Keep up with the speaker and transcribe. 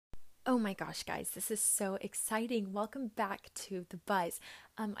Oh my gosh, guys, this is so exciting. Welcome back to The Buzz.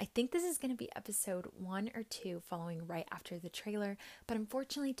 I think this is going to be episode 1 or 2 following right after the trailer, but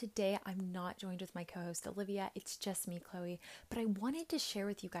unfortunately today I'm not joined with my co-host Olivia. It's just me, Chloe, but I wanted to share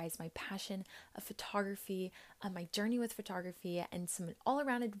with you guys my passion of photography, my journey with photography, and some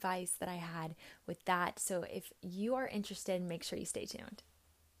all-around advice that I had with that. So if you are interested, make sure you stay tuned.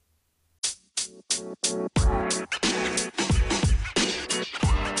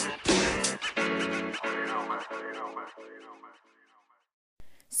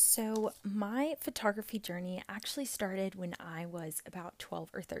 So, my photography journey actually started when I was about 12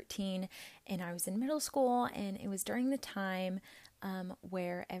 or 13, and I was in middle school, and it was during the time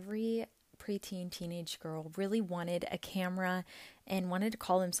where every preteen teenage girl really wanted a camera and wanted to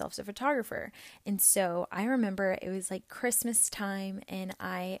call themselves a photographer. And so I remember it was like Christmas time, and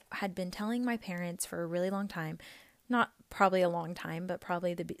I had been telling my parents for a really long time, not probably a long time, but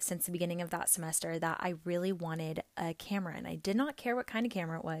probably since the beginning of that semester, that I really wanted a camera. And I did not care what kind of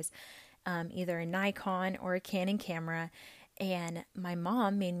camera it was, either a Nikon or a Canon camera. And my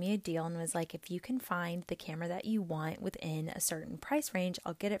mom made me a deal and was like, if you can find the camera that you want within a certain price range,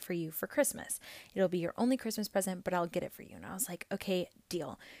 I'll get it for you for Christmas. It'll be your only Christmas present, but I'll get it for you. And I was like, okay,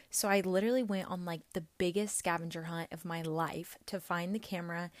 deal. So I literally went on like the biggest scavenger hunt of my life to find the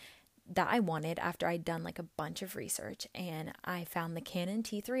camera that I wanted after I'd done like a bunch of research, and I found the Canon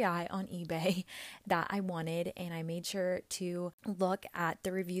T3i on eBay that I wanted, and I made sure to look at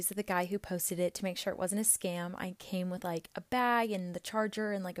the reviews of the guy who posted it to make sure it wasn't a scam. I came with like a bag and the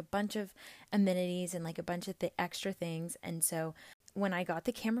charger and like a bunch of amenities and like a bunch of the extra things. And so when I got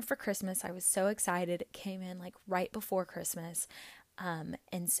the camera for Christmas, I was so excited. It came in like right before Christmas.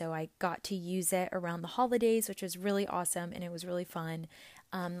 And so I got to use it around the holidays, which was really awesome, and it was really fun.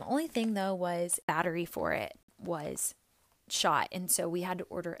 The only thing though was battery for it was shot, and so we had to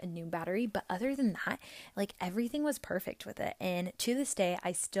order a new battery. But other than that, like everything was perfect with it. And to this day,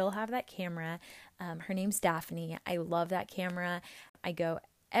 I still have that camera. Her name's Daphne. I love that camera. I go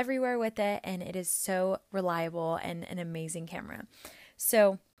everywhere with it, and it is so reliable and an amazing camera.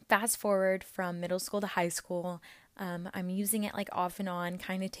 So fast forward from middle school to high school. I'm using it like off and on,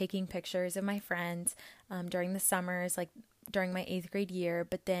 kind of taking pictures of my friends during the summers, like during my 8th grade year.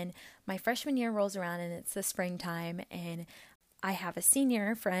 But then my freshman year rolls around and it's the springtime, and I have a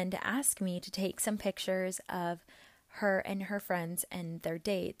senior friend ask me to take some pictures of her and her friends and their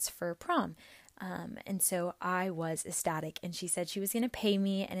dates for prom. And so I was ecstatic, and she said she was going to pay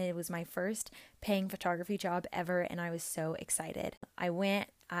me, and it was my first paying photography job ever, and I was so excited.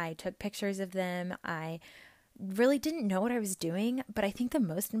 I took pictures of them. I really didn't know what I was doing, but I think the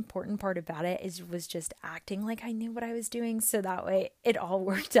most important part about it was just acting like I knew what I was doing, so that way it all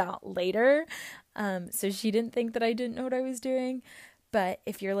worked out later. So she didn't think that I didn't know what I was doing. But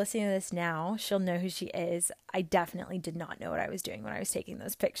if you're listening to this now, she'll know who she is. I definitely did not know what I was doing when I was taking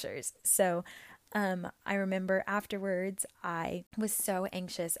those pictures. So I remember afterwards, I was so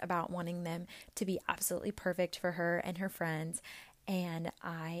anxious about wanting them to be absolutely perfect for her and her friends. And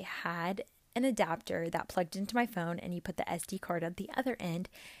I had an adapter that plugged into my phone, and you put the SD card at the other end.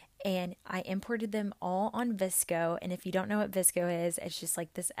 And I imported them all on VSCO. And if you don't know what VSCO is, it's just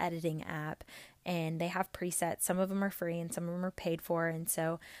like this editing app, and they have presets. Some of them are free and some of them are paid for. And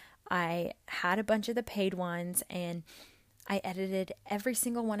so I had a bunch of the paid ones, and I edited every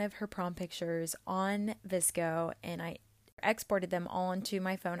single one of her prom pictures on VSCO, and I exported them all onto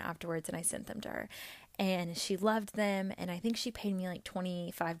my phone afterwards, and I sent them to her. And she loved them, and I think she paid me like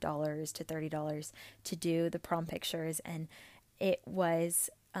 $25 to $30 to do the prom pictures, and it was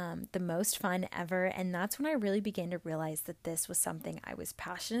the most fun ever. And that's when I really began to realize that this was something I was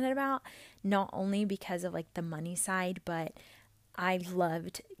passionate about, not only because of like the money side, but I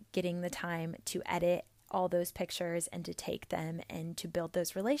loved getting the time to edit all those pictures and to take them and to build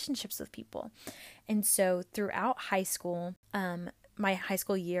those relationships with people. And so throughout high school, my high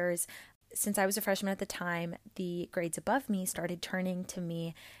school years, since I was a freshman at the time, the grades above me started turning to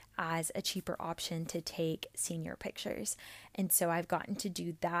me as a cheaper option to take senior pictures. And so I've gotten to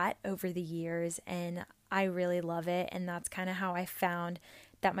do that over the years, and I really love it. And that's kind of how I found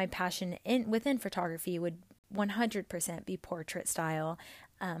that my passion within photography would 100% be portrait style.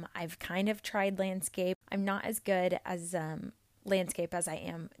 I've kind of tried landscape. I'm not as good as landscape as I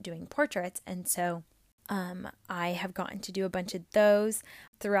am doing portraits, and so I have gotten to do a bunch of those.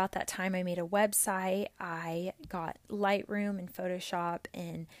 Throughout that time, I made a website. I got Lightroom and Photoshop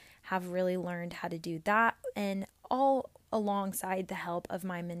and have really learned how to do that, and all alongside the help of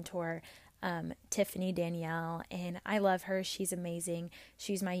my mentor, Tiffany Danielle, and I love her. She's amazing.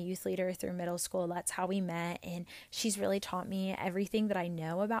 She's my youth leader through middle school. That's how we met, and she's really taught me everything that I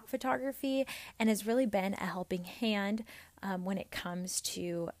know about photography and has really been a helping hand when it comes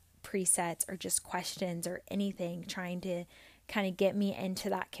to presets or just questions or anything, trying to kind of get me into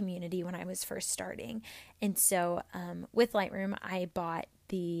that community when I was first starting. And so with Lightroom, I bought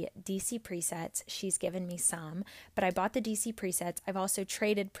the DC presets. She's given me some, but I bought the DC presets. I've also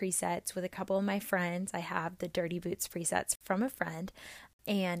traded presets with a couple of my friends. I have the Dirty Boots presets from a friend.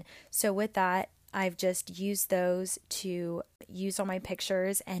 And so with that, I've just used those to use on my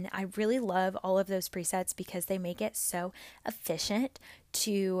pictures, and I really love all of those presets because they make it so efficient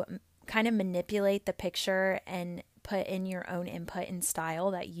to kind of manipulate the picture and put in your own input and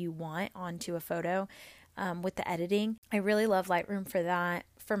style that you want onto a photo with the editing. I really love Lightroom for that.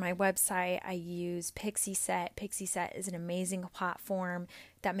 For my website, I use Pixieset. Pixieset is an amazing platform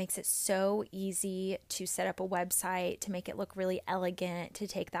that makes it so easy to set up a website, to make it look really elegant, to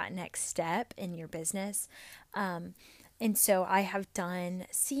take that next step in your business. And so I have done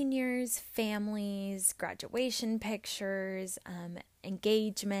seniors, families, graduation pictures,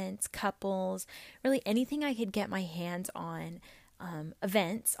 engagements, couples, really anything I could get my hands on,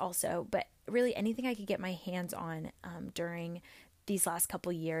 events also, but really anything I could get my hands on during these last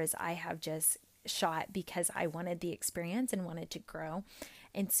couple years, I have just shot because I wanted the experience and wanted to grow.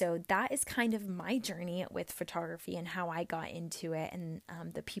 And so that is kind of my journey with photography and how I got into it, and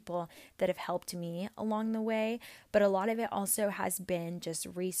the people that have helped me along the way. But a lot of it also has been just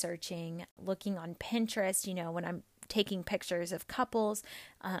researching, looking on Pinterest, when I'm taking pictures of couples.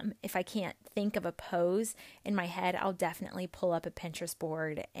 If I can't think of a pose in my head, I'll definitely pull up a Pinterest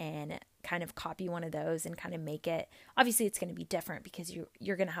board and kind of copy one of those and kind of make it. Obviously, it's going to be different because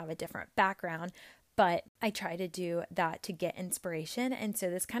you're going to have a different background, but I try to do that to get inspiration. And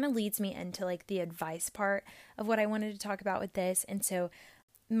so this kind of leads me into like the advice part of what I wanted to talk about with this. And so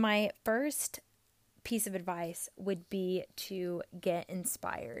my first piece of advice would be to get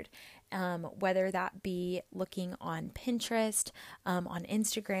inspired, whether that be looking on Pinterest, on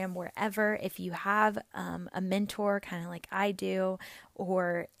Instagram, wherever. If you have a mentor, kind of like I do,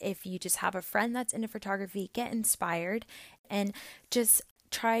 or if you just have a friend that's into photography, get inspired and just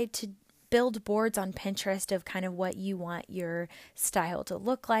try to build boards on Pinterest of kind of what you want your style to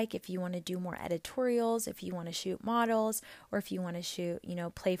look like. If you want to do more editorials, if you want to shoot models, or if you want to shoot,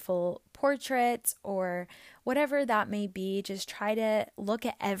 playful portraits or whatever that may be, just try to look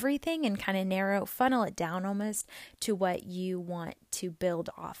at everything and kind of funnel it down almost to what you want to build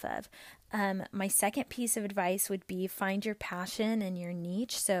off of. My second piece of advice would be find your passion and your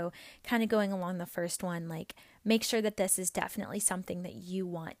niche. So kind of going along the first one, like make sure that this is definitely something that you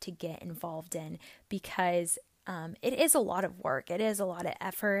want to get involved in, because it is a lot of work. It is a lot of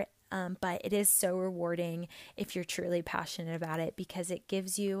effort. But it is so rewarding if you're truly passionate about it, because it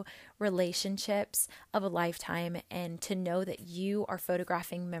gives you relationships of a lifetime, and to know that you are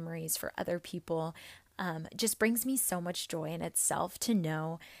photographing memories for other people just brings me so much joy in itself to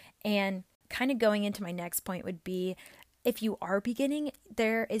know. And kind of going into my next point would be, if you are beginning,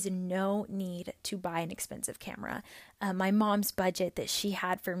 there is no need to buy an expensive camera. My mom's budget that she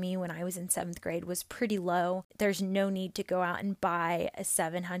had for me when I was in 7th grade was pretty low. There's no need to go out and buy a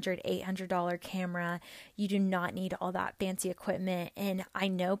 $700, $800 camera. You do not need all that fancy equipment. And I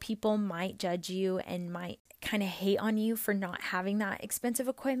know people might judge you and might kind of hate on you for not having that expensive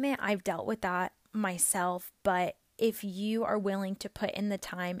equipment. I've dealt with that myself, but if you are willing to put in the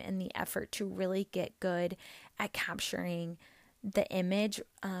time and the effort to really get good at capturing the image,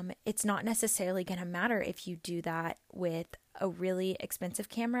 it's not necessarily going to matter if you do that with a really expensive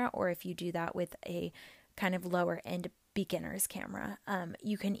camera or if you do that with a kind of lower end beginner's camera.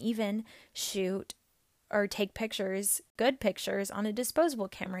 You can even shoot or take pictures, good pictures, on a disposable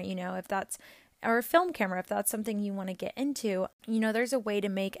camera, if that's, or a film camera, if that's something you want to get into. There's a way to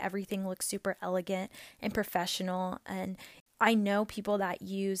make everything look super elegant and professional. And I know people that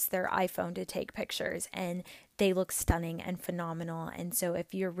use their iPhone to take pictures and they look stunning and phenomenal. And so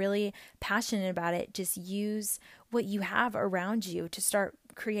if you're really passionate about it, just use what you have around you to start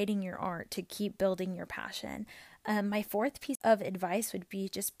creating your art, to keep building your passion. My fourth piece of advice would be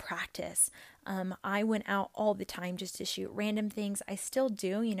just practice. I went out all the time just to shoot random things. I still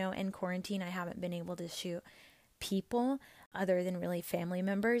do, in quarantine, I haven't been able to shoot people other than really family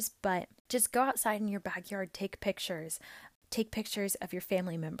members, but just go outside in your backyard, take pictures of your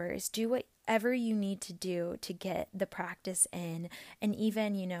family members, do whatever you need to do to get the practice in. And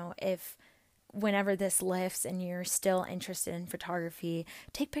even, if whenever this lifts and you're still interested in photography,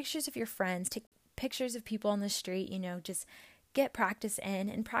 take pictures of your friends, take pictures of people on the street, just get practice in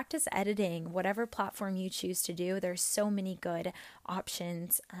and practice editing, whatever platform you choose to do. There's so many good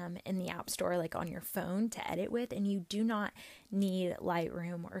options in the App Store, like on your phone, to edit with, and you do not need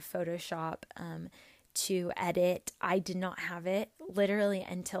Lightroom or Photoshop to edit. I did not have it literally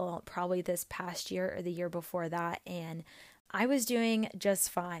until probably this past year or the year before that, and I was doing just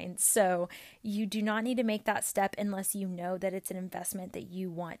fine. So you do not need to make that step unless you know that it's an investment that you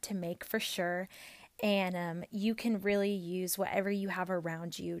want to make for sure. And you can really use whatever you have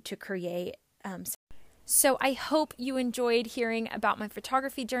around you to create. So I hope you enjoyed hearing about my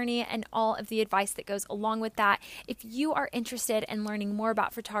photography journey and all of the advice that goes along with that. If you are interested in learning more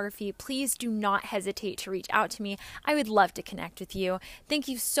about photography, please do not hesitate to reach out to me. I would love to connect with you. Thank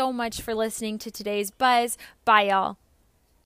you so much for listening to today's Buzz. Bye, y'all.